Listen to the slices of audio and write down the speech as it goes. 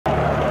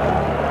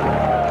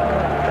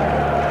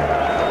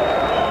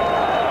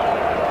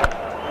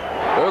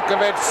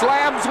Vukovich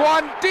slams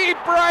one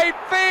deep right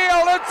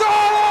field. It's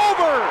all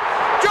over.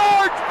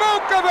 George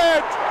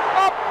Vukovich,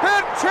 a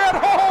pinch hit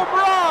home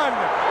run.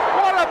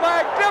 What a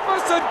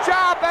magnificent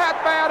job that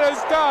man has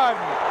done.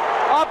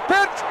 A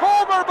pinch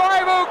homer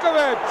by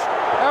Vukovich.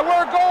 And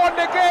we're going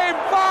to Game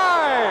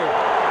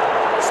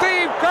 5.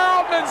 Steve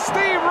Carlton and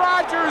Steve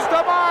Rogers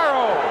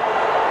tomorrow.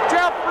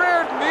 Jeff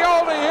Reardon, the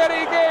only hit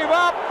he gave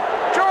up.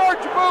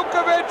 George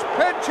Vukovich,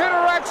 pinch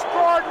hitter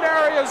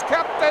extraordinary, has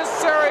kept this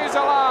series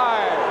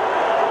alive.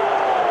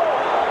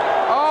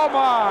 Oh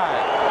my.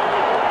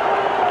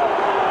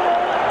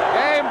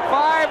 Game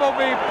 5 will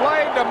be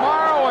played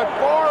tomorrow at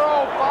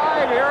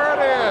 4:05. Here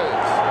it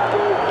is.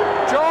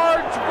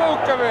 George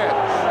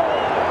Vukovich.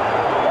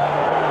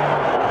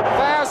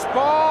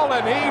 Fastball,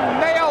 and he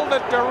nailed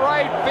it to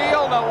right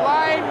field. A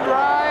line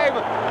drive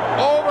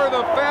over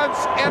the fence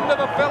into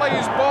the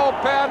Phillies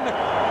bullpen.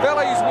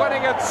 Phillies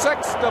winning it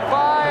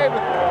 6-5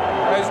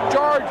 as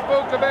George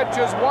Vukovich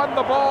has won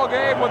the ball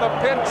game with a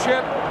pinch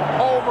hit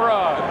home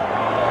run.